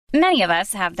Many of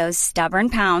us have those stubborn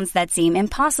pounds that seem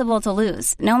impossible to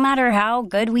lose, no matter how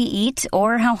good we eat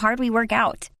or how hard we work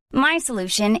out. My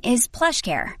solution is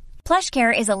PlushCare.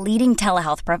 PlushCare is a leading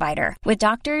telehealth provider with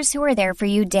doctors who are there for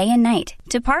you day and night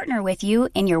to partner with you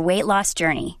in your weight loss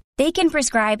journey. They can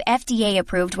prescribe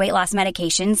FDA-approved weight loss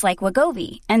medications like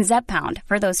Wegovy and Zepbound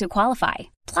for those who qualify.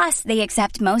 Plus, they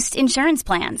accept most insurance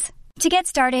plans. To get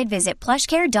started, visit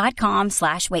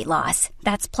plushcare.com/weightloss.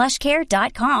 That's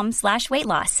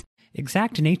plushcare.com/weightloss.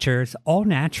 Exact Nature's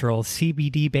all-natural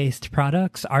CBD-based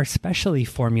products are specially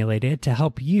formulated to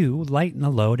help you lighten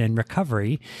the load in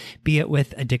recovery, be it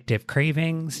with addictive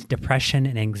cravings, depression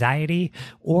and anxiety,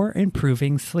 or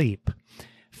improving sleep.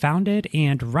 Founded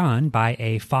and run by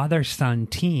a father-son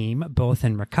team, both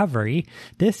in recovery,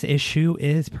 this issue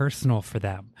is personal for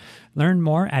them. Learn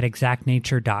more at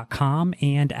exactnature.com,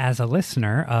 and as a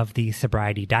listener of the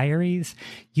Sobriety Diaries,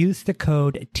 use the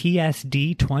code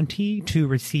TSD20 to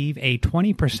receive a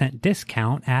 20%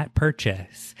 discount at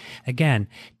purchase. Again,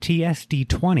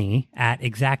 TSD20 at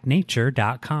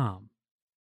exactnature.com.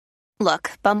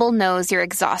 Look, Bumble knows you're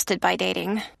exhausted by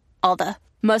dating. All the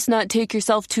must not take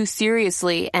yourself too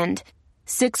seriously, and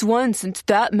 6'1" since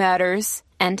that matters,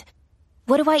 and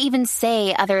what do I even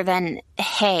say other than,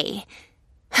 hey?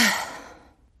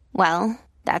 Well,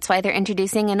 that's why they're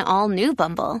introducing an all-new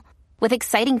Bumble, with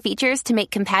exciting features to make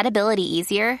compatibility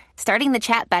easier, starting the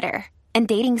chat better, and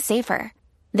dating safer.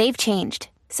 They've changed,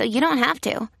 so you don't have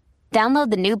to.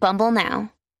 Download the new Bumble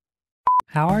now.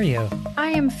 How are you?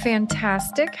 I am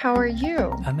fantastic. How are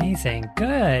you? Amazing.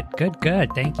 Good.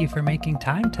 Thank you for making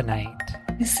time tonight.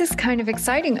 This is kind of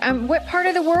exciting. What part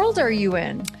of the world are you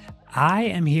in? I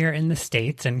am here in the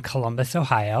States in Columbus,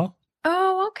 Ohio.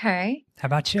 Oh, okay. How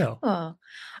about you? Cool.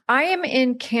 I am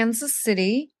in Kansas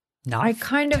City. Not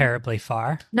terribly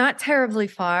far. Not terribly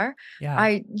far. Yeah.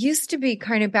 I used to be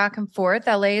kind of back and forth.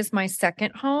 LA is my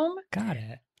second home. Got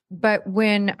it. But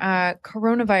when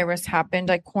coronavirus happened,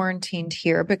 I quarantined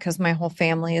here because my whole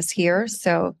family is here.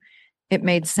 So it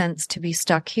made sense to be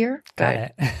stuck here. Got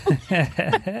it.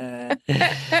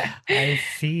 I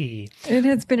see. It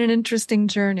has been an interesting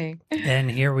journey. And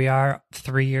here we are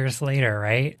 3 years later,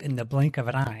 right? In the blink of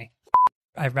an eye.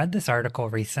 I read this article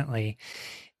recently.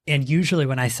 And usually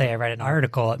when I say I read an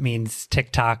article, it means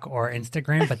TikTok or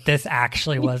Instagram, but this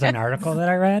actually was an article that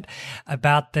I read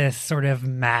about this sort of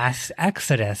mass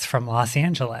exodus from Los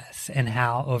Angeles and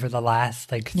how over the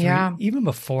last even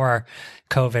before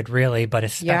COVID really, but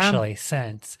especially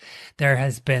since, there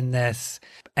has been this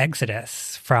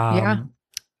exodus from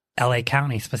LA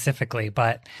County specifically.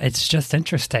 But it's just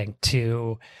interesting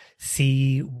to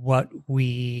see what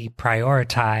we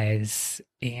prioritize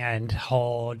and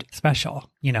hold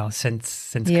special,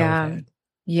 since COVID.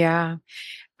 Yeah.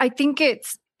 I think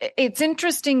it's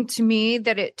interesting to me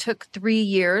that it took 3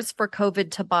 years for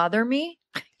COVID to bother me.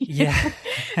 Yeah.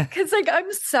 Because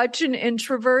I'm such an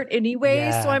introvert anyway.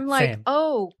 Yeah, so I'm same.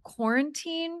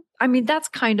 Quarantine. I mean, that's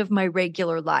kind of my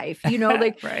regular life,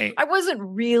 Right. I wasn't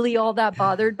really all that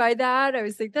bothered by that. I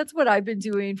was like, that's what I've been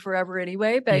doing forever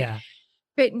anyway.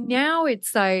 But now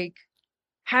it's like,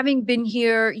 having been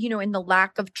here, in the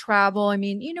lack of travel, I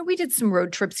mean, we did some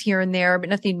road trips here and there, but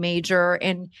nothing major.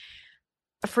 And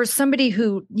for somebody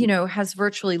who, has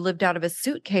virtually lived out of a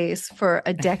suitcase for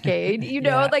a decade,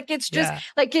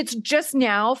 it's just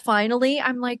now, finally,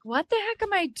 I'm like, what the heck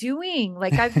am I doing?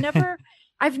 Like, I've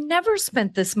never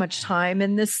spent this much time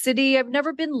in this city. I've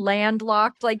never been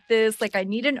landlocked like this. Like, I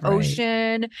need an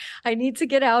ocean. I need to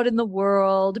get out in the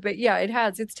world. But yeah,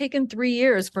 it's taken 3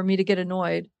 years for me to get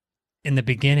annoyed. In the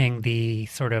beginning, the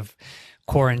sort of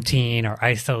quarantine or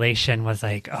isolation was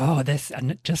like, this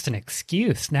just an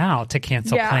excuse now to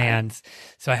cancel plans.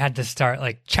 So I had to start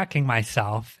checking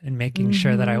myself and making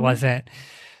sure that I wasn't,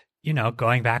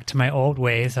 going back to my old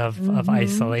ways of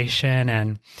isolation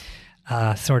and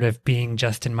sort of being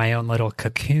just in my own little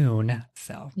cocoon.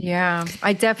 So yeah,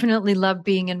 I definitely love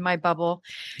being in my bubble.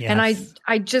 Yes. And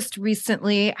I just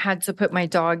recently had to put my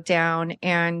dog down,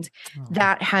 and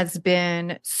that has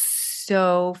been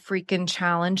so freaking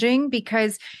challenging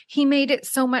because he made it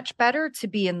so much better to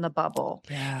be in the bubble.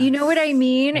 Yes. You know what I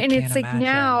mean? And it's like, imagine.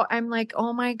 now I'm like,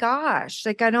 oh my gosh,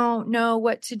 I don't know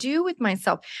what to do with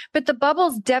myself. But the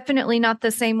bubble's definitely not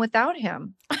the same without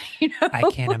him. I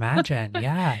can't imagine.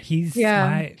 Yeah. He's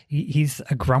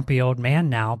a grumpy old man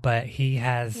now, but he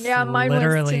has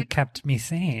literally kept me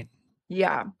sane.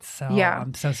 Yeah. So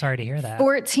I'm so sorry to hear that.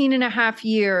 14 and a half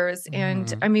years.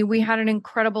 And I mean, we had an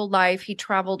incredible life. He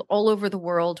traveled all over the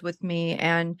world with me.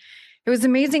 And It was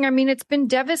amazing. I mean, it's been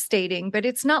devastating, but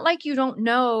it's not like you don't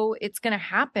know it's going to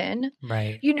happen.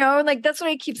 Right. Like that's what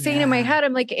I keep saying in my head.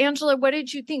 I'm like, Angela, what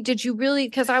did you think? Did you really?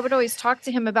 Because I would always talk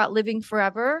to him about living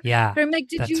forever. Yeah. But I'm like,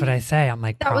 that's what I say. I'm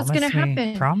like, that was going to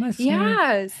happen? Promise me.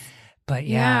 Yes. But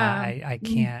I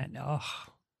can't. Oh,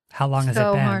 how long has it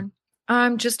been?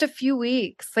 Hard. Just a few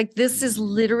weeks. Like this is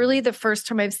literally the first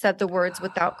time I've said the words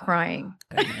without crying.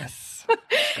 Goodness.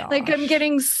 Like I'm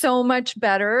getting so much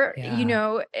better.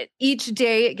 Yeah. Each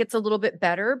day it gets a little bit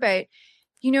better, but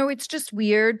it's just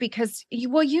weird because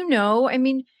I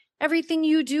mean, everything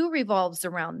you do revolves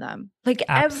around them. Like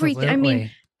everything. I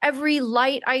mean, every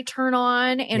light I turn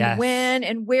on and when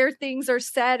and where things are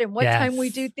set and what time we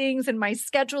do things and my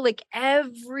schedule, like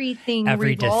everything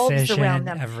revolves decision, around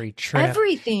them. Every trip.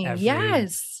 Everything.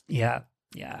 Yes. Yeah.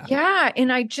 Yeah. And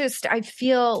I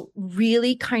feel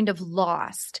really kind of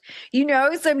lost, so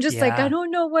I'm just like, I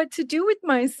don't know what to do with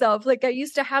myself. Like I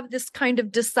used to have this kind of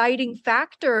deciding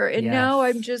factor and now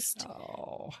I'm just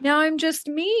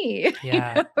me.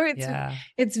 Yeah.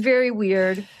 It's very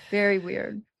weird. Very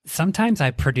weird. Sometimes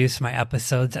I produce my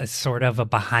episodes as sort of a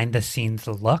behind the scenes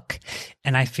look.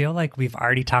 And I feel like we've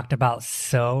already talked about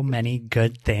so many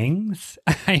good things.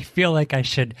 I feel like I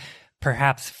should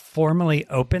perhaps formally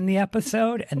open the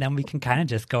episode and then we can kind of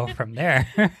just go from there.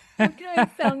 Okay,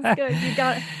 sounds good. You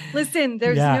got it. Listen,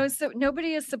 there's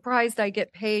nobody is surprised I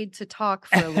get paid to talk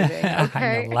for a living.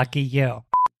 Okay. I know, lucky you.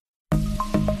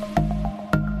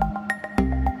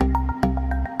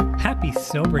 Happy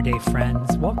Sober Day,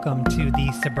 friends. Welcome to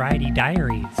the Sobriety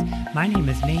Diaries. My name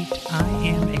is Nate. I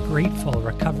am a grateful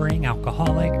recovering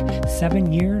alcoholic,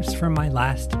 7 years from my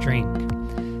last drink.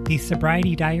 The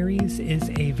Sobriety Diaries is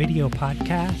a video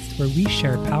podcast where we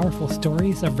share powerful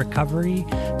stories of recovery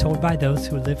told by those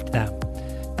who lived them.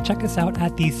 Check us out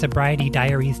at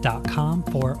thesobrietydiaries.com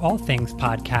for all things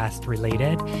podcast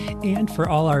related. And for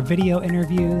all our video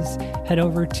interviews, head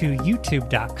over to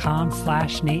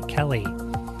youtube.com/Nate Kelly.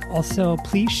 Also,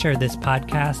 please share this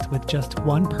podcast with just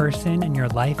one person in your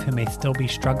life who may still be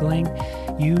struggling.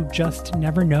 You just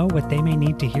never know what they may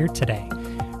need to hear today.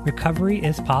 Recovery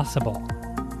is possible.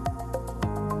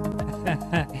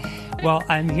 Well,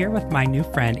 I'm here with my new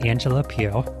friend, Angela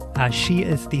Pugh. She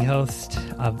is the host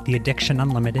of the Addiction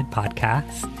Unlimited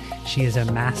podcast. She is a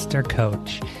master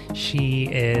coach. She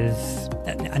is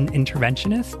an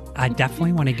interventionist. I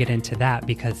definitely want to get into that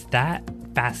because that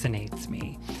fascinates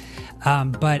me.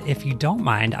 But if you don't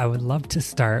mind, I would love to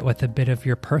start with a bit of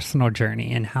your personal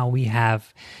journey and how we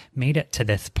have made it to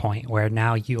this point where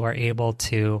now you are able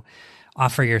to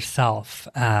offer yourself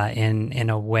in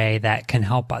a way that can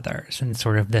help others and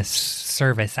sort of this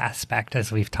service aspect,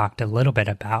 as we've talked a little bit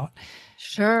about.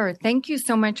 Sure. Thank you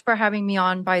so much for having me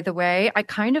on, by the way. I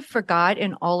kind of forgot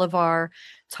in all of our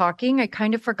talking, I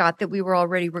kind of forgot that we were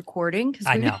already recording because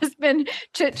we've just been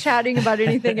chit-chatting about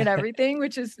anything and everything,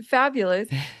 which is fabulous.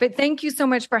 But thank you so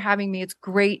much for having me. It's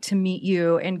great to meet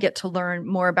you and get to learn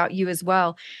more about you as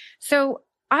well. So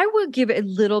I will give a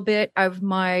little bit of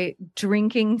my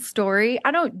drinking story.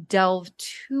 I don't delve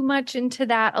too much into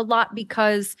that a lot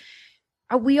because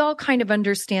we all kind of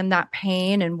understand that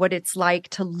pain and what it's like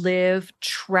to live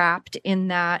trapped in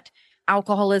that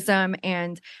alcoholism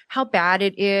and how bad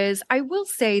it is. I will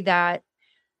say that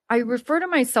I refer to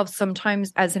myself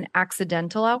sometimes as an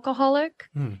accidental alcoholic.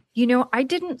 I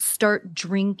didn't start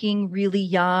drinking really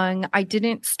young. I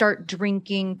didn't start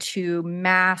drinking to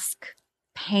mask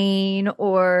pain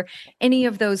or any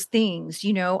of those things.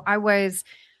 I was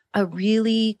a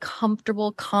really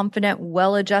comfortable, confident,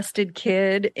 well-adjusted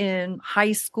kid in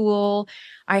high school.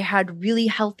 I had really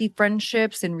healthy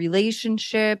friendships and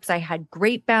relationships. I had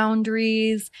great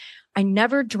boundaries. I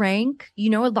never drank. A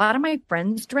lot of my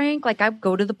friends drank. Like I'd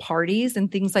go to the parties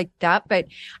and things like that, but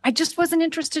I just wasn't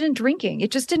interested in drinking.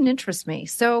 It just didn't interest me.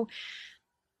 So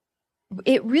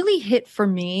it really hit for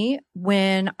me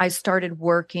when I started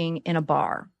working in a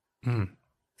bar.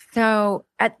 So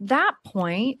at that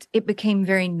point, it became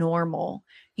very normal,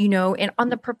 and on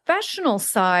the professional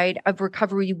side of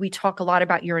recovery, we talk a lot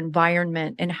about your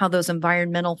environment and how those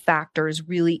environmental factors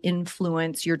really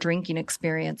influence your drinking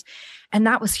experience. And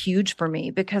that was huge for me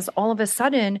because all of a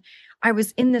sudden I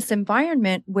was in this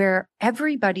environment where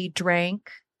everybody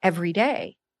drank every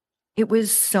day. It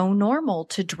was so normal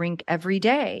to drink every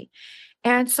day.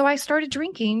 And so I started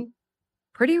drinking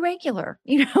pretty regular,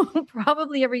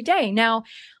 probably every day. Now,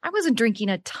 I wasn't drinking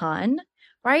a ton,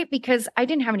 right? Because I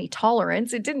didn't have any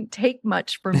tolerance. It didn't take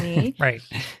much for me. Right.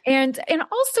 And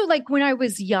also like when I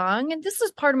was young, and this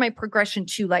is part of my progression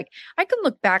too, like I can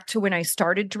look back to when I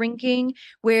started drinking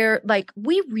where like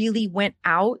we really went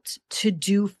out to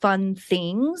do fun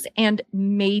things and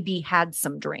maybe had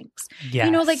some drinks. Yes.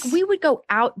 You know, like we would go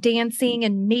out dancing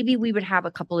and maybe we would have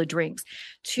a couple of drinks.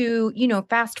 To, you know,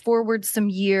 fast forward some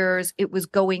years, it was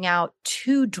going out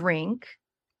to drink,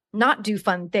 not do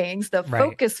fun things. The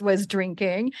focus was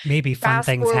drinking. Maybe fun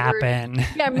things happen.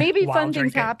 Yeah, maybe fun drinking.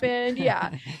 things happened.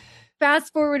 Yeah.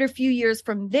 Fast forward a few years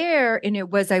from there, and it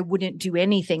was I wouldn't do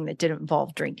anything that didn't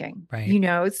involve drinking. Right. You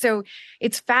know, so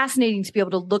it's fascinating to be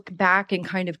able to look back and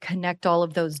kind of connect all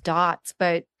of those dots.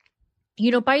 But,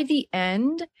 you know, by the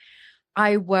end,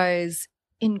 I was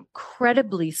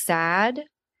incredibly sad.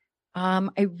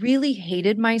 I really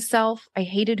hated myself. I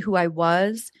hated who I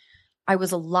was. I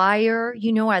was a liar.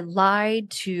 You know, I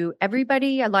lied to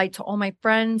everybody. I lied to all my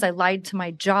friends. I lied to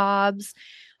my jobs.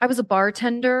 I was a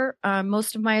bartender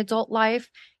most of my adult life.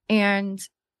 And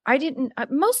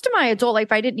most of my adult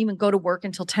life, I didn't even go to work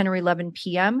until 10 or 11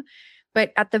 p.m.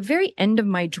 But at the very end of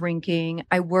my drinking,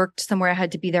 I worked somewhere I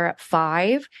had to be there at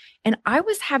 5. And I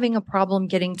was having a problem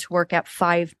getting to work at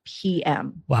 5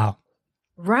 p.m. Wow.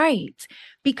 Right.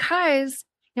 Because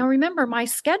now remember, my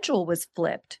schedule was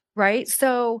flipped, right?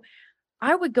 So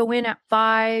I would go in at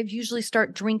 5, usually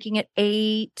start drinking at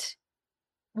 8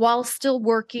 while still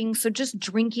working. So just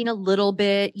drinking a little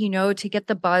bit, you know, to get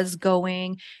the buzz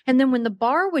going. And then when the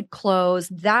bar would close,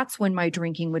 that's when my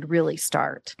drinking would really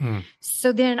start.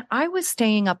 So then I was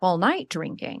staying up all night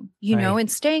drinking, you know, and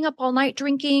staying up all night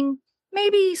drinking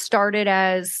maybe started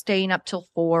as staying up till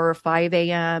 4 or 5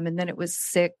 a.m. And then it was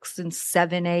 6 and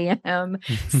 7 a.m.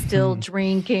 still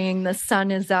drinking. The sun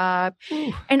is up.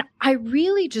 And I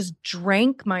really just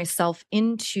drank myself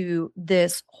into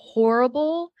this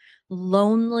horrible,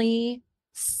 lonely,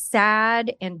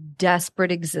 sad, and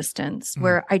desperate existence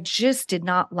where I just did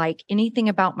not like anything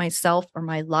about myself or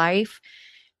my life.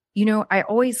 You know, I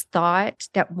always thought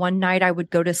that one night I would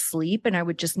go to sleep and I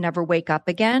would just never wake up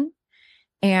again.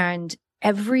 And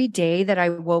every day that I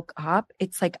woke up,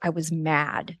 it's like I was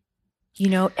mad. You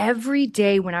know, every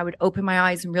day when I would open my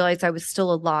eyes and realize I was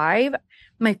still alive,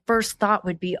 my first thought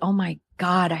would be, oh my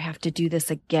God, I have to do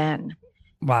this again.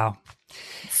 Wow.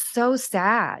 It's so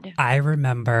sad. I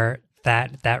remember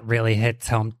that really hits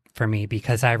home for me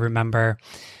because I remember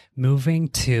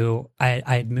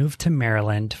I'd moved to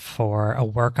Maryland for a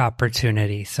work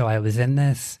opportunity. So I was in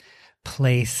this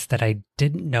place that I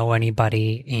didn't know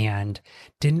anybody and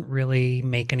didn't really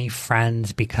make any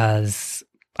friends because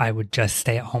I would just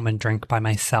stay at home and drink by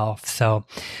myself. So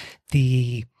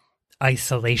the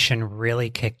isolation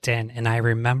really kicked in. And I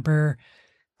remember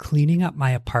cleaning up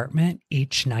my apartment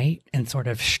each night and sort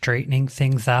of straightening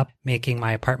things up, making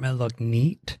my apartment look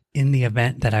neat in the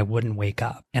event that I wouldn't wake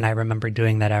up. And I remember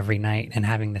doing that every night and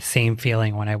having the same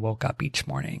feeling when I woke up each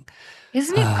morning.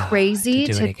 Isn't it crazy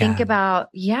to think about?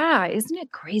 Yeah. Isn't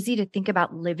it crazy to think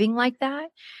about living like that?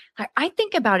 I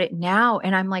think about it now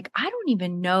and I'm like, I don't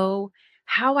even know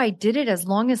how I did it as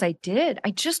long as I did.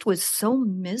 I just was so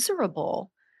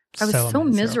miserable. I was so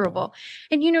miserable.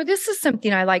 And, you know, this is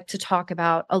something I like to talk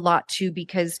about a lot too,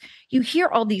 because you hear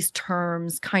all these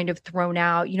terms kind of thrown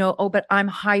out, you know, oh, but I'm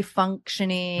high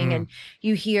functioning and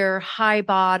you hear high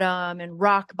bottom and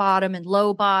rock bottom and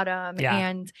low bottom. Yeah.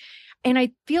 And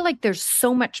I feel like there's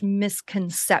so much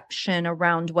misconception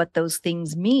around what those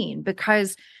things mean,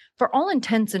 because for all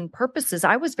intents and purposes,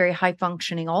 I was very high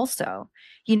functioning also.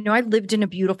 You know, I lived in a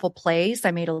beautiful place.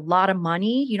 I made a lot of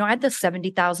money. You know, I had the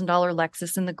 $70,000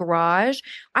 Lexus in the garage.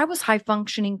 I was high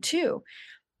functioning too,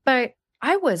 but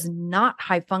I was not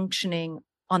high functioning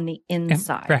on the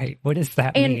inside. Right. What does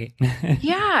that mean?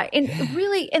 Yeah. And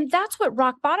really, and that's what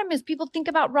rock bottom is. People think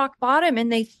about rock bottom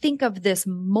and they think of this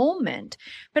moment,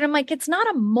 but I'm like, it's not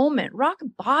a moment. Rock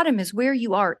bottom is where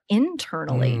you are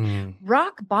internally.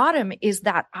 Rock bottom is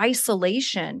that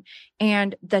isolation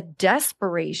and the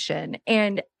desperation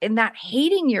and that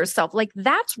hating yourself. Like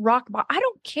that's rock bottom. I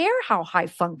don't care how high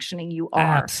functioning you are.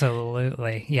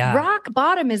 Absolutely. Yeah. Rock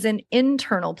bottom is an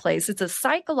internal place. It's a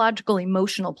psychological,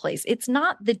 emotional place. It's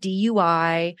not the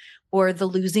DUI or the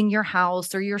losing your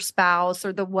house or your spouse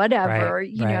or the whatever,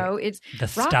 you know, it's the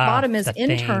rock stuff, bottom is the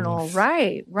internal. things.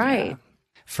 Right. Yeah.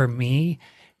 For me,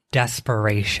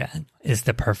 desperation is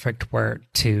the perfect word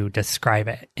to describe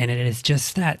it. And it is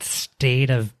just that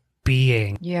state of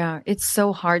being. Yeah. It's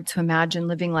so hard to imagine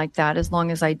living like that as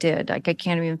long as I did. Like I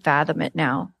can't even fathom it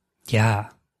now. Yeah.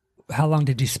 How long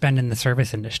did you spend in the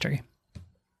service industry?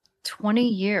 20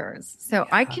 years. So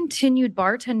I continued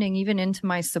bartending even into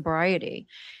my sobriety.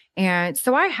 And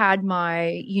so I had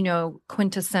my,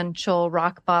 quintessential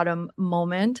rock bottom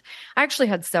moment. I actually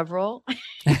had several.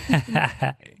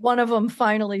 One of them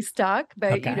finally stuck,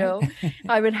 but Okay.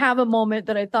 I would have a moment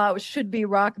that I thought should be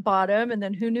rock bottom, and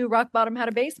then who knew rock bottom had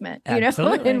a basement,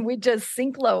 Absolutely. and we just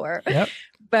sink lower. Yep.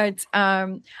 But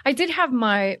I did have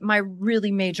my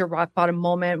really major rock bottom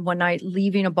moment one night,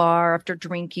 leaving a bar after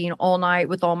drinking all night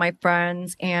with all my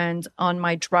friends. And on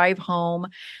my drive home,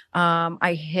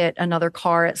 I hit another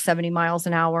car at 70 miles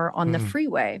an hour on the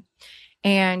freeway.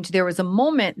 And there was a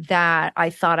moment that I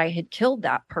thought I had killed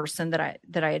that person that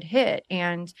I had hit.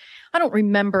 And I don't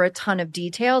remember a ton of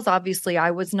details. Obviously,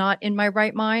 I was not in my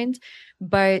right mind.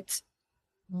 But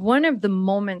one of the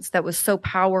moments that was so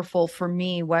powerful for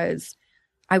me was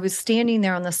I was standing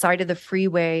there on the side of the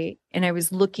freeway and I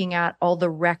was looking at all the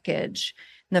wreckage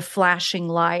and the flashing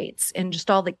lights and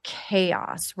just all the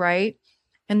chaos, right?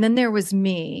 And then there was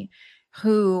me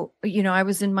who, I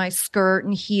was in my skirt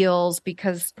and heels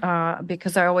because I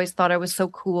always thought I was so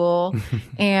cool.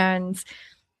 And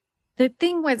the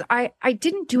thing was, I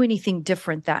didn't do anything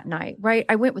different that night, right?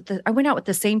 I went out with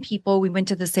the same people. We went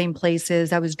to the same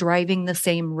places. I was driving the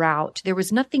same route. There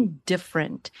was nothing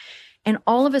different. And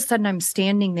all of a sudden I'm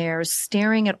standing there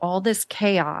staring at all this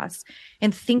chaos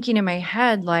and thinking in my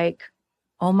head, like,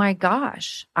 oh my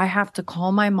gosh, I have to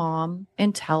call my mom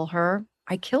and tell her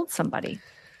I killed somebody.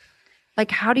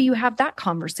 Like, how do you have that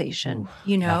conversation?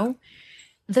 Yeah.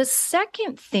 The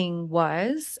second thing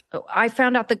was I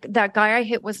found out that guy I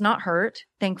hit was not hurt.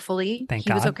 Thankfully, Thank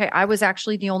he was God. okay. I was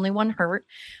actually the only one hurt.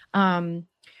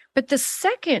 But the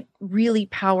second really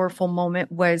powerful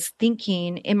moment was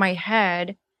thinking in my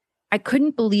head, I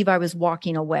couldn't believe I was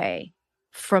walking away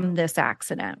from this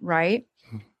accident, right?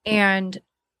 And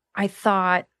I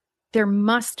thought there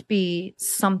must be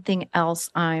something else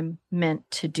I'm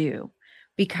meant to do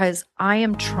because I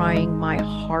am trying my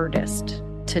hardest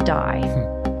to die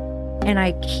and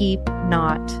I keep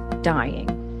not dying.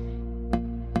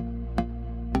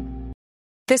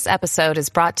 This episode is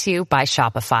brought to you by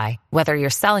Shopify. Whether you're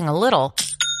selling a little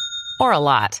or a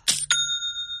lot,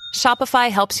 Shopify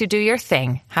helps you do your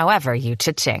thing, however you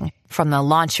cha-ching. From the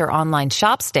launch your online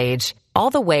shop stage, all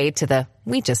the way to the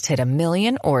we just hit 1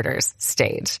 million orders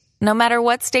stage. No matter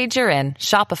what stage you're in,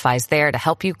 Shopify's there to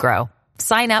help you grow.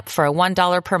 Sign up for a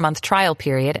 $1 per month trial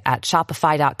period at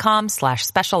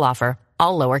shopify.com/special offer,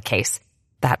 all lowercase.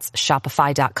 That's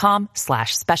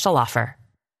shopify.com/special offer.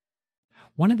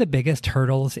 One of the biggest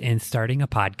hurdles in starting a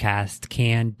podcast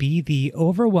can be the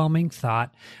overwhelming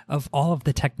thought of all of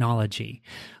the technology.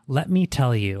 Let me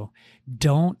tell you,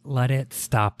 don't let it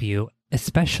stop you,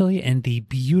 especially in the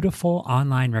beautiful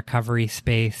online recovery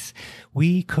space.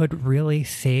 We could really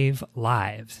save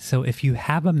lives. So if you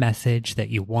have a message that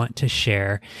you want to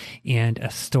share and a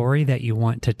story that you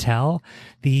want to tell,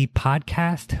 the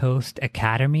Podcast Host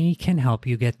Academy can help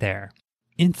you get there.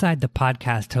 Inside the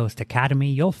Podcast Host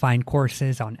Academy, you'll find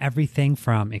courses on everything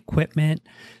from equipment,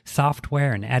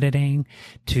 software and editing,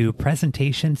 to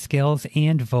presentation skills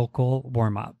and vocal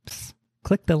warm-ups.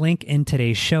 Click the link in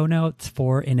today's show notes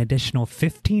for an additional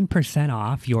 15%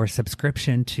 off your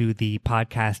subscription to the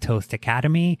Podcast Host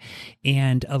Academy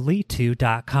and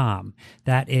Alitu.com.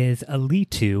 That is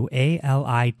Alitu,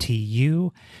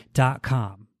 ALITU.com.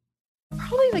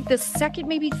 Probably like the second,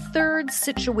 maybe third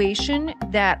situation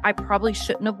that I probably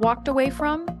shouldn't have walked away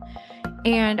from.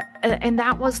 And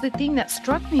that was the thing that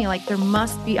struck me, like I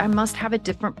must have a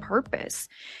different purpose.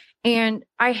 And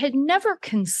I had never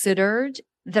considered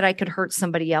that I could hurt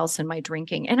somebody else in my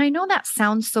drinking. And I know that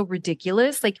sounds so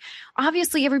ridiculous. Like,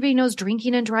 obviously everybody knows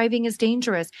drinking and driving is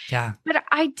dangerous. Yeah. But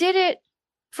I did it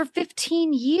for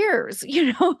 15 years,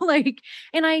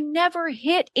 and I never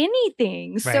hit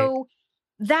anything. Right. So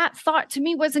that thought to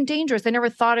me wasn't dangerous. I never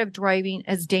thought of driving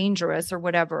as dangerous or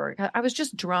whatever. I was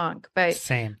just drunk, but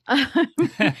same. And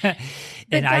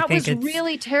that was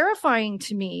really terrifying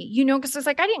to me, because it's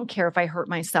like, I didn't care if I hurt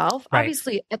myself. Right.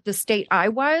 Obviously at the state I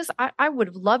was, I would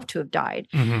have loved to have died.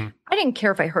 Mm-hmm. I didn't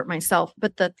care if I hurt myself,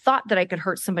 but the thought that I could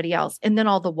hurt somebody else, and then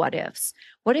all the what ifs.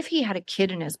 What if he had a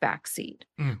kid in his backseat?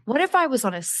 What if I was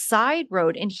on a side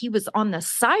road and he was on the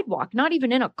sidewalk, not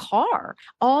even in a car?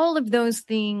 All of those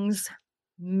things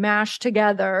mashed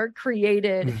together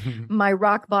created my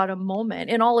rock bottom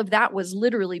moment. And all of that was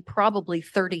literally probably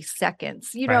 30 seconds.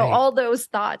 Right. All those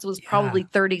thoughts was probably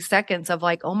 30 seconds of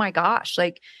like, oh my gosh,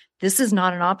 like this is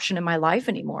not an option in my life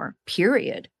anymore,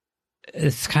 period.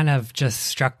 It's kind of just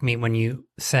struck me when you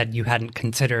said you hadn't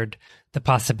considered the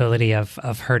possibility of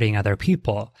hurting other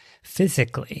people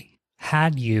physically.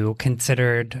 Had you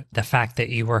considered the fact that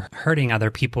you were hurting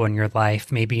other people in your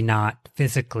life, maybe not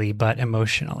physically, but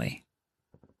emotionally?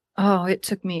 Oh, it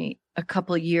took me a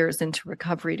couple of years into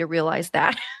recovery to realize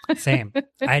that. Same.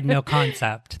 I had no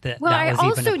concept that Well, that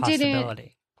was even a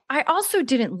possibility. I also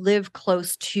didn't live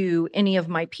close to any of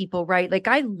my people, right? Like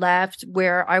I left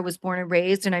where I was born and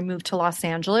raised and I moved to Los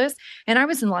Angeles, and I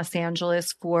was in Los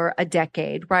Angeles for a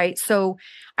decade, right? So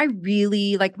I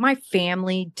really, like, my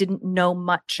family didn't know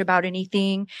much about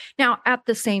anything. Now, at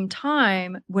the same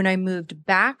time, when I moved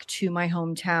back to my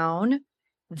hometown,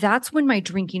 that's when my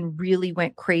drinking really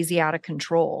went crazy out of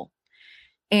control.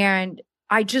 And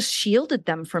I just shielded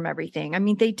them from everything. I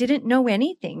mean, they didn't know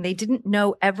anything. They didn't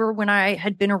know ever when I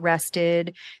had been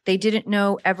arrested. They didn't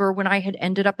know ever when I had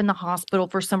ended up in the hospital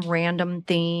for some random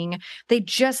thing. They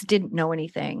just didn't know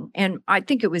anything. And I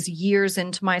think it was years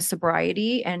into my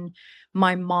sobriety and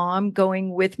my mom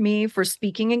going with me for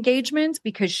speaking engagements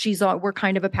because we're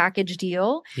kind of a package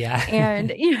deal. Yeah.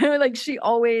 And, like she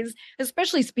always,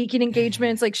 especially speaking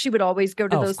engagements, like she would always go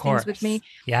to those things with me.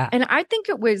 Yeah. And I think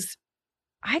it was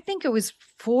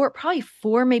probably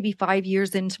 4, maybe 5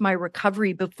 years into my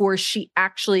recovery before she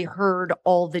actually heard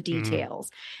all the details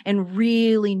and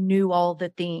really knew all the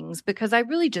things, because I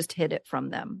really just hid it from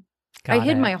them. I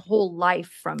hid my whole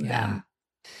life from them.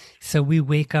 So we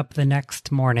wake up the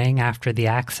next morning after the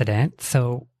accident.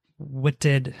 So what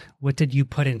did you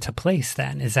put into place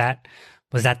then? Was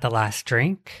that the last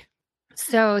drink?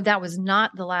 So that was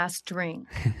not the last drink.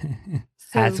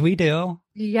 As we do.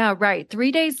 Yeah, right.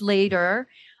 3 days later,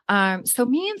 so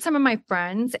me and some of my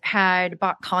friends had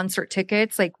bought concert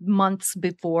tickets like months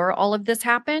before all of this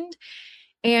happened.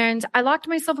 And I locked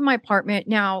myself in my apartment.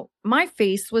 Now, my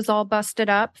face was all busted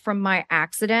up from my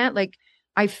accident. Like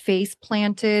I face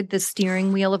planted the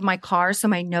steering wheel of my car, so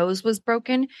my nose was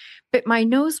broken. But my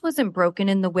nose wasn't broken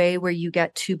in the way where you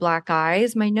get two black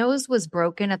eyes. My nose was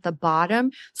broken at the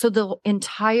bottom, so the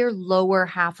entire lower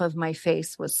half of my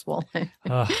face was swollen.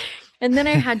 And then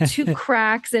I had 2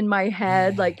 cracks in my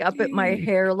head, like up at my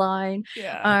hairline.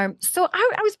 Yeah. So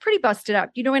I was pretty busted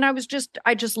up, and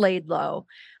I just laid low.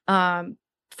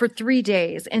 For 3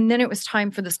 days. And then it was time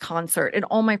for this concert. And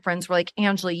all my friends were like,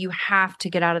 Angela, you have to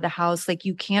get out of the house. Like,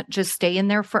 you can't just stay in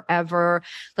there forever.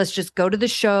 Let's just go to the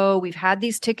show. We've had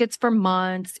these tickets for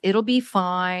months. It'll be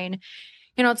fine.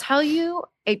 And I'll tell you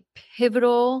a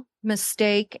pivotal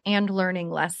mistake and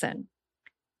learning lesson.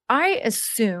 I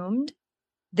assumed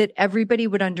that everybody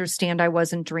would understand I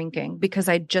wasn't drinking because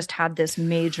I just had this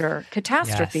major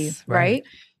catastrophe, Yes, right?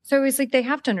 So it was like, they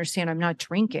have to understand I'm not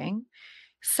drinking.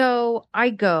 So I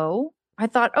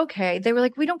thought, okay, they were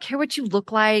like, we don't care what you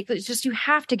look like. It's just, you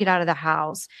have to get out of the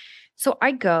house. So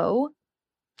I go,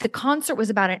 the concert was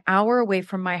about an hour away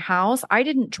from my house. I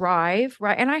didn't drive,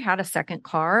 right? And I had a second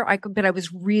car. But I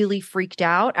was really freaked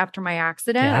out after my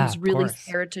accident. Yeah, I was really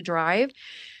scared to drive.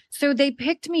 So they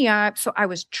picked me up. So I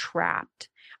was trapped.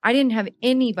 I didn't have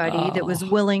anybody that was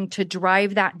willing to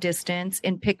drive that distance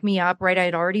and pick me up, right? I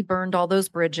had already burned all those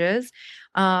bridges.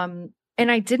 And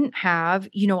I didn't have,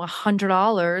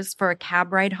 $100 for a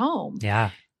cab ride home. Yeah.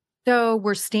 So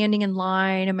we're standing in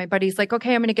line and my buddy's like,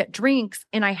 okay, I'm going to get drinks.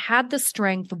 And I had the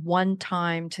strength one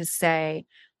time to say,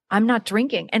 I'm not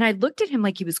drinking. And I looked at him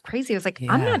like he was crazy. I was like,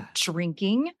 I'm not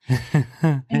drinking.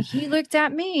 And he looked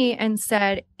at me and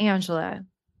said, Angela,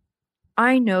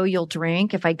 I know you'll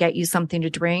drink if I get you something to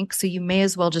drink. So you may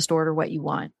as well just order what you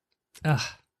want. Ugh.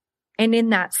 And in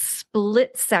that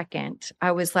split second,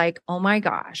 I was like, oh my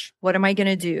gosh, what am I going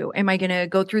to do? Am I going to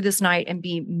go through this night and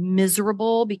be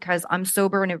miserable because I'm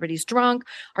sober and everybody's drunk?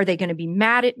 Are they going to be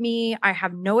mad at me? I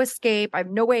have no escape. I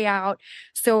have no way out.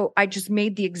 So I just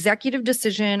made the executive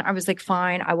decision. I was like,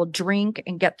 fine, I will drink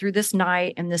and get through this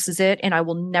night. And this is it. And I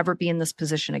will never be in this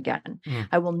position again.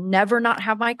 I will never not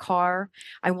have my car.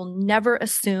 I will never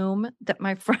assume that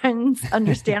my friends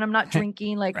understand I'm not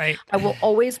drinking. Like, I will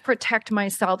always protect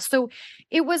myself. So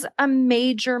it was a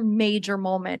major, major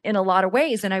moment in a lot of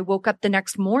ways. And I woke up the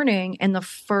next morning and the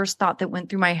first thought that went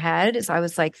through my head is I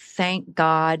was like, thank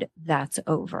God that's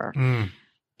over.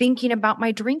 Thinking about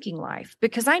my drinking life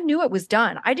because I knew it was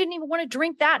done. I didn't even want to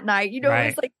drink that night. It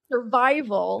was like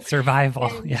survival.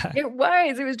 And yeah. It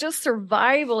was just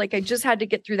survival. Like I just had to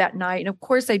get through that night. And of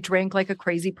course I drank like a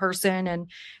crazy person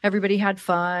and everybody had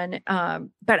fun.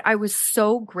 But I was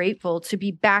so grateful to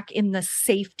be back in the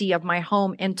safety of my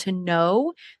home and to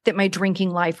know that my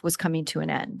drinking life was coming to an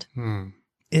end.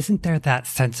 Isn't there that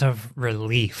sense of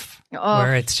relief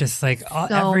where it's just like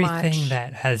everything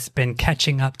that has been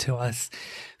catching up to us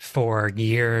for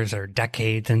years or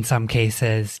decades in some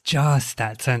cases, just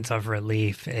that sense of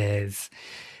relief is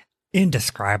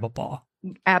indescribable.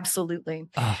 Absolutely.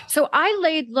 So I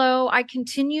laid low. I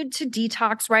continued to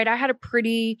detox, right? I had a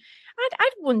pretty I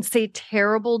wouldn't say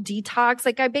terrible detox.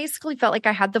 Like I basically felt like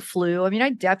I had the flu. I mean, I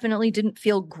definitely didn't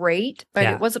feel great, but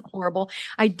it wasn't horrible.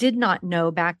 I did not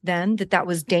know back then that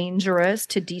was dangerous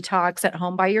to detox at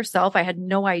home by yourself. I had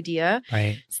no idea.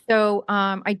 Right. So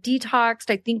I detoxed.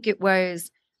 I think it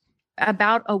was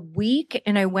about a week,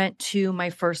 and I went to my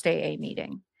first AA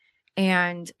meeting.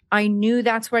 And I knew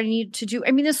that's what I needed to do.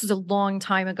 I mean, this was a long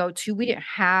time ago too. We didn't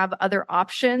have other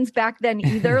options back then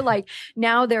either. Like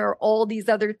now there are all these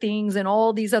other things and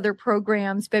all these other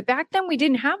programs, but back then we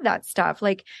didn't have that stuff.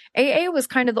 Like AA was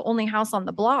kind of the only house on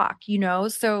the block,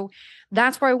 so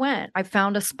that's where I went. I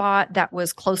found a spot that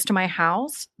was close to my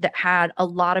house that had a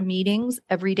lot of meetings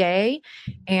every day.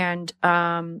 And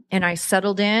I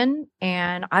settled in,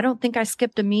 and I don't think I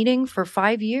skipped a meeting for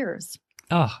 5 years.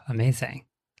 Oh, amazing.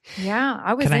 Yeah,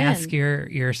 I was Can I ask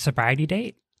your sobriety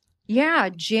date? Yeah,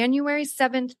 January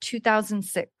 7th,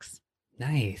 2006.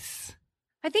 Nice.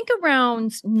 I think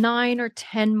around 9 or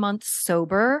 10 months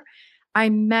sober, I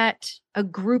met a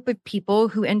group of people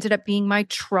who ended up being my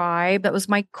tribe. That was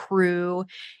my crew.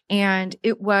 And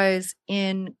it was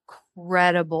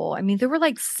incredible. I mean, there were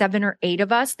like 7 or 8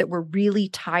 of us that were really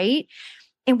tight.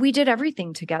 And we did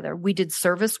everything together. We did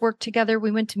service work together. We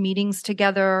went to meetings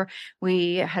together.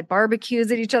 We had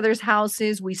barbecues at each other's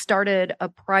houses. We started a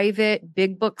private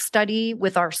big book study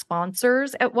with our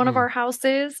sponsors at one of our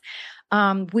houses.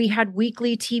 We had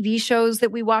weekly TV shows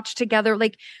that we watched together.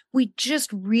 Like we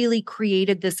just really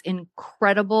created this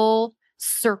incredible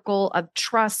circle of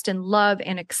trust and love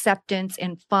and acceptance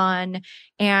and fun.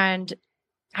 And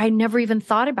I never even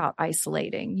thought about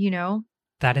isolating,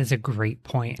 That is a great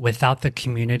point. Without the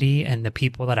community and the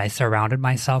people that I surrounded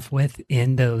myself with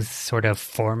in those sort of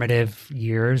formative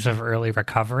years of early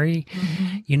recovery,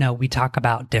 we talk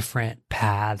about different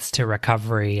paths to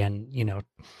recovery, and,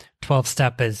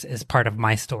 12-step is part of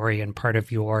my story and part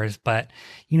of yours, but,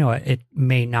 it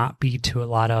may not be to a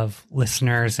lot of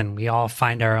listeners, and we all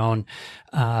find our own,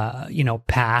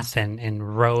 path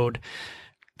and road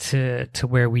to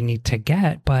where we need to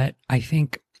get. But I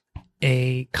think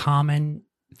a common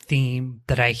theme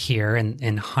that I hear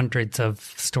in hundreds of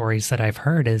stories that I've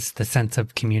heard is the sense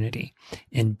of community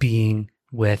and being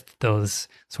with those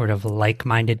sort of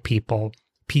like-minded people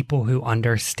who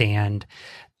understand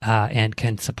and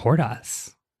can support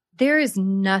us. There is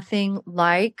nothing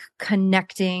like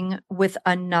connecting with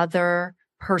another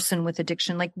person with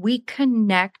addiction. Like we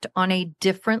connect on a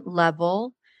different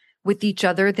level with each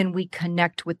other than we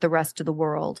connect with the rest of the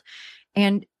world.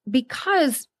 And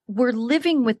because we're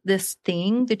living with this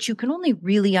thing that you can only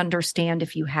really understand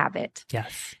if you have it.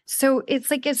 Yes. So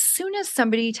it's like as soon as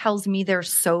somebody tells me they're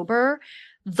sober,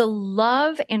 the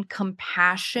love and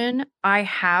compassion I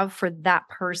have for that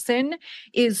person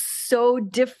is so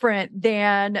different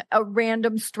than a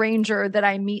random stranger that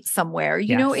I meet somewhere.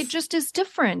 It just is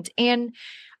different. And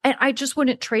I just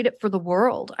wouldn't trade it for the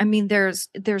world. I mean, there's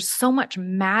so much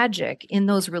magic in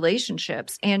those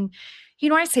relationships. And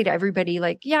I say to everybody,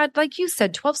 like you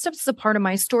said, 12 steps is a part of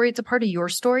my story. It's a part of your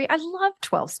story. I love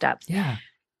 12 steps. Yeah.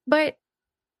 But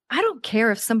I don't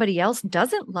care if somebody else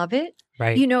doesn't love it.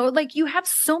 Right. Like you have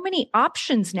so many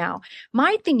options now.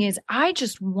 My thing is, I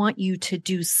just want you to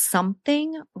do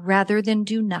something rather than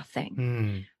do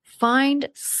nothing. Find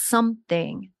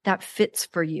something that fits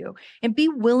for you and be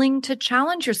willing to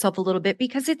challenge yourself a little bit,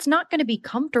 because it's not going to be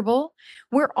comfortable.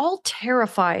 We're all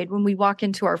terrified when we walk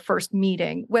into our first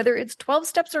meeting, whether it's 12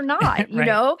 steps or not,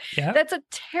 Right. Yep. That's a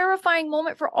terrifying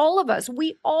moment for all of us.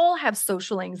 We all have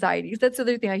social anxieties. That's the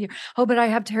other thing I hear. Oh, but I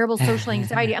have terrible social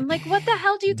anxiety. I'm like, what the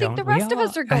hell do you think the rest of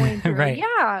us are going through? Right.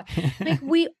 Yeah. Like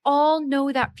we all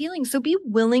know that feeling. So be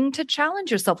willing to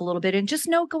challenge yourself a little bit and just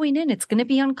know going in, it's going to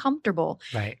be uncomfortable.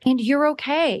 Right. And you're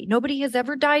okay. Nobody has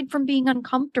ever died from being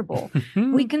uncomfortable.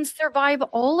 We can survive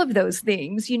all of those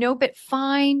things, but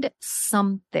find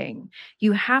something.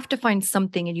 You have to find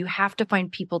something, and you have to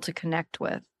find people to connect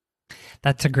with.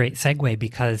 That's a great segue,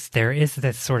 because there is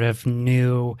this sort of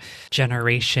new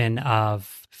generation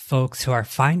of folks who are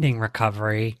finding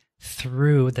recovery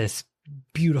through this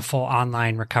beautiful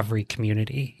online recovery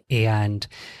community. And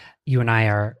you and I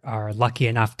are lucky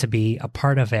enough to be a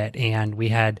part of it. And we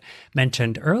had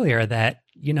mentioned earlier that,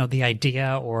 the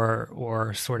idea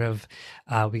or sort of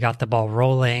we got the ball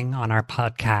rolling on our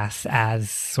podcast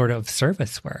as sort of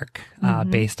service work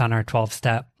based on our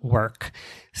 12-step work.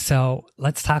 So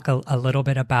let's talk a little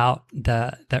bit about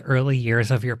the early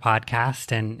years of your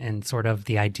podcast and sort of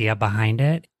the idea behind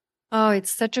it. Oh,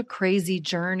 it's such a crazy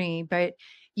journey, but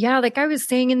yeah, like I was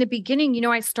saying in the beginning,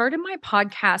 I started my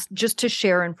podcast just to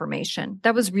share information.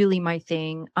 That was really my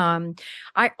thing.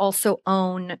 I also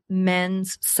own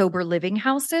men's sober living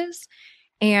houses.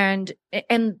 And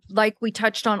like we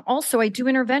touched on also, I do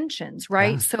interventions,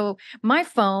 right? Yeah. So my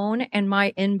phone and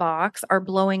my inbox are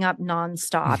blowing up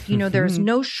nonstop. There's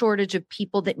no shortage of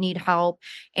people that need help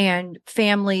and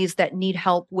families that need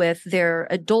help with their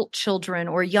adult children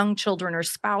or young children or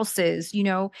spouses,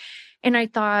 And I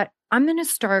thought, I'm going to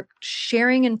start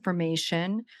sharing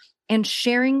information and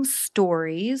sharing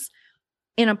stories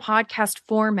in a podcast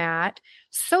format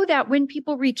so that when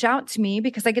people reach out to me,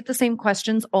 because I get the same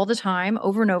questions all the time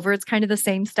over and over, it's kind of the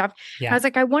same stuff. Yeah. I was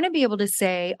like, I want to be able to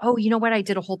say, oh, you know what? I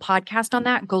did a whole podcast on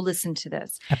that. Go listen to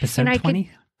this. Episode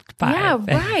 25. Yeah,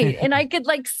 right. And I could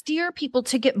steer people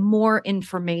to get more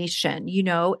information,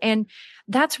 and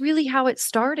that's really how it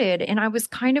started. And I was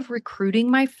kind of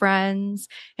recruiting my friends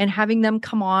and having them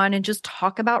come on and just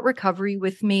talk about recovery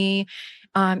with me.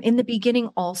 In the beginning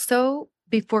also,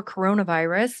 before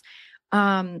coronavirus,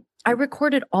 I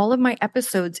recorded all of my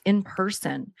episodes in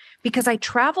person because I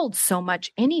traveled so much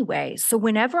anyway. So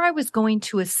whenever I was going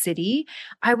to a city,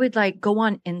 I would go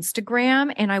on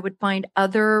Instagram and I would find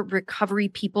other recovery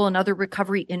people and other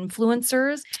recovery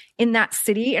influencers in that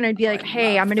city. And I'd be like,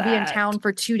 hey, I'm going to be in town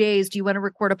for 2 days. Do you want to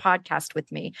record a podcast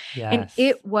with me? Yes. And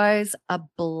it was a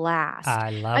blast.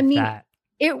 I love that.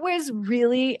 It was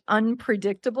really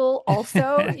unpredictable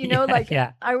also,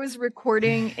 I was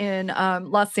recording in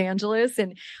Los Angeles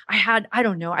and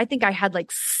I think I had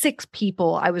 6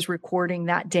 people I was recording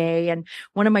that day. And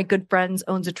one of my good friends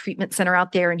owns a treatment center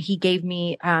out there and he gave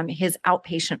me his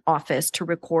outpatient office to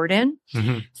record in.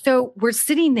 Mm-hmm. So we're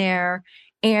sitting there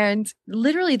and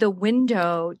literally the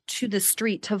window to the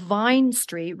street, to Vine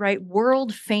Street, right?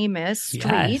 World famous street.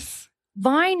 Yes.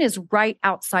 Vine is right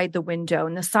outside the window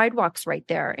and the sidewalk's right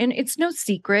there. And it's no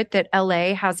secret that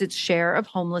LA has its share of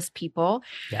homeless people.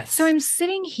 Yes. So I'm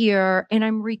sitting here and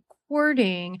I'm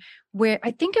recording where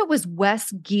I think it was Wes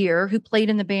Geer who played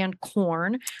in the band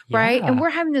Korn, right? And we're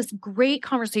having this great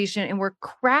conversation and we're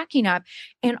cracking up.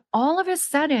 And all of a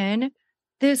sudden,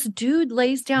 this dude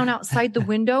lays down outside the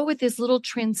window with his little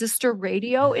transistor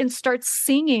radio and starts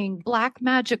singing Black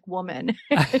Magic Woman.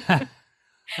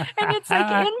 And it's in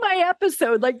my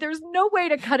episode, there's no way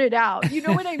to cut it out. You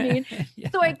know what I mean? Yeah.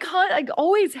 So I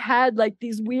always had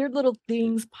these weird little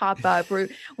things pop up. Where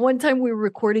one time we were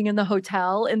recording in the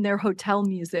hotel and their hotel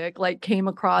music came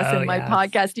across in my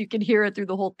podcast. You could hear it through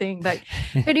the whole thing, but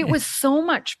it was so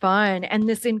much fun and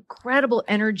this incredible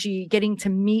energy getting to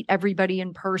meet everybody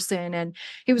in person. And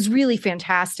it was really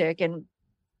fantastic. And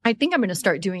I think I'm going to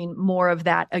start doing more of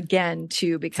that again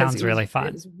too, because sounds really fun.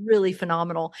 It was really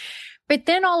phenomenal. But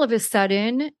then all of a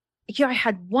sudden, I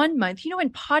had 1 month, in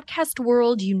podcast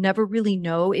world, you never really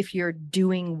know if you're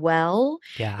doing well.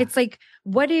 Yeah. It's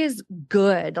what is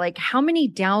good? How many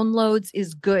downloads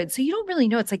is good? So you don't really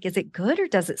know. It's is it good or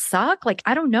does it suck?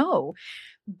 I don't know.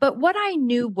 But what I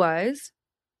knew was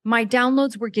my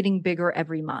downloads were getting bigger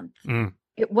every month. Mm.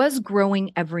 It was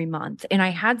growing every month. And I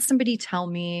had somebody tell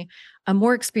me, a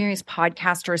more experienced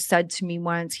podcaster said to me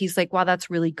once, he's like, wow, that's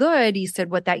really good. He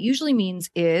said, what that usually means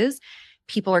is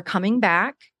people are coming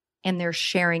back and they're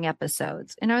sharing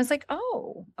episodes. And I was like,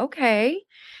 oh, okay.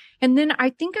 And then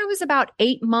I think I was about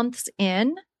 8 months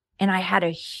in and I had a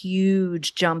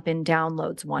huge jump in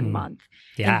downloads one month.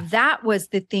 Yeah. And that was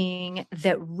the thing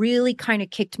that really kind of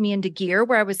kicked me into gear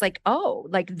where I was like, oh,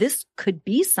 this could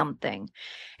be something.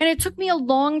 And it took me a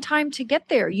long time to get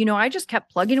there. I just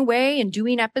kept plugging away and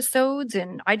doing episodes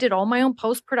and I did all my own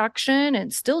post-production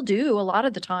and still do a lot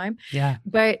of the time. Yeah.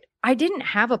 But I didn't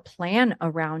have a plan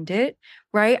around it,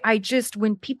 right?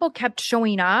 When people kept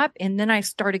showing up and then I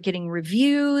started getting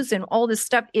reviews and all this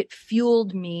stuff, it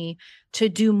fueled me to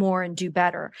do more and do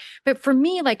better. But for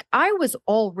me, I was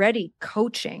already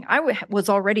coaching. I was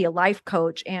already a life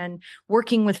coach and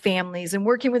working with families and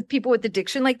working with people with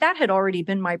addiction. That had already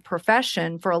been my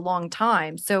profession for a long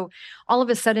time. So all of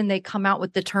a sudden they come out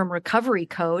with the term recovery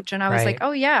coach. And I was like,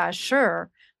 oh yeah, sure.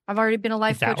 I've already been a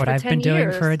life coach for 10 years. Is that what I've been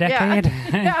doing for a decade?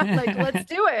 Yeah. Let's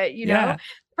do it,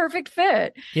 perfect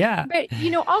fit. Yeah. But,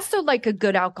 also like a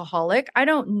good alcoholic, I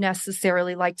don't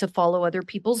necessarily like to follow other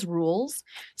people's rules.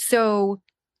 So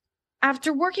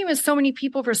after working with so many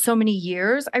people for so many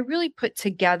years, I really put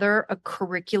together a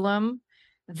curriculum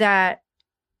that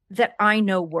I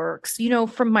know works,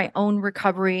 from my own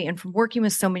recovery and from working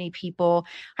with so many people.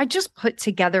 I just put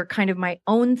together kind of my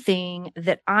own thing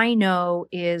that I know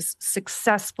is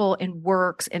successful and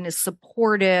works and is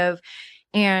supportive.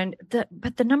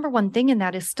 But the number one thing in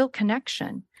that is still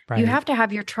connection. Right. You have to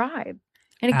have your tribe.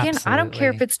 And again, Absolutely. I don't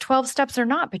care if it's 12 steps or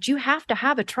not, but you have to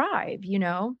have a tribe,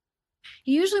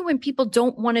 Usually when people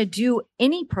don't want to do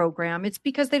any program, it's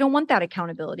because they don't want that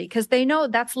accountability because they know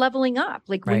that's leveling up.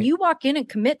 When you walk in and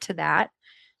commit to that,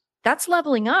 that's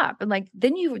leveling up. And like,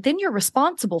 then you're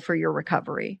responsible for your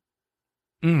recovery.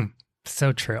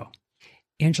 So true.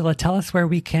 Angela, tell us where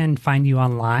we can find you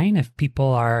online if people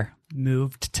are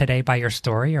moved today by your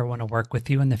story or want to work with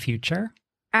you in the future.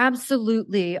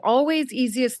 Absolutely. Always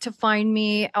easiest to find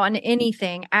me on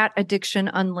anything at Addiction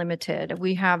Unlimited.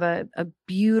 We have a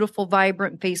beautiful,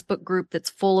 vibrant Facebook group that's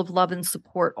full of love and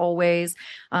support always.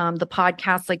 The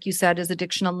podcast, like you said, is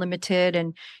Addiction Unlimited,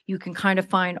 and you can kind of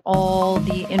find all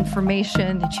the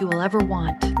information that you will ever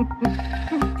want.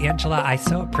 Angela, I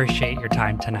so appreciate your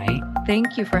time tonight.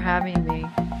 Thank you for having me.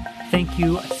 Thank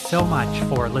you so much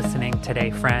for listening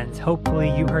today, friends. Hopefully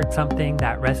you heard something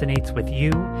that resonates with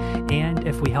you. And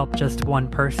if we help just one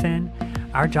person,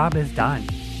 our job is done.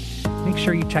 Make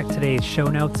sure you check today's show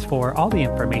notes for all the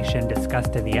information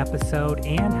discussed in the episode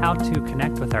and how to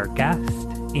connect with our guest.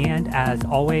 And as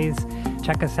always,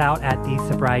 check us out at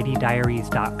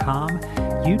thesobrietydiaries.com,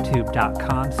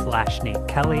 youtube.com/Nate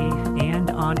Kelly, and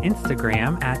on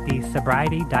Instagram at The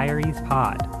Sobriety Diaries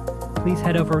Pod. Please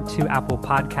head over to Apple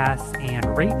Podcasts and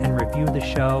rate and review the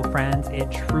show, friends.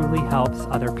 It truly helps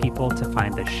other people to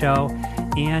find the show,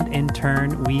 and in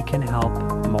turn, we can help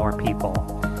more people.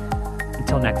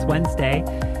 Until next Wednesday,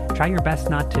 try your best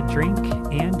not to drink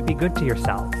and be good to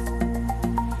yourselves.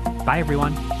 Bye,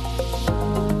 everyone.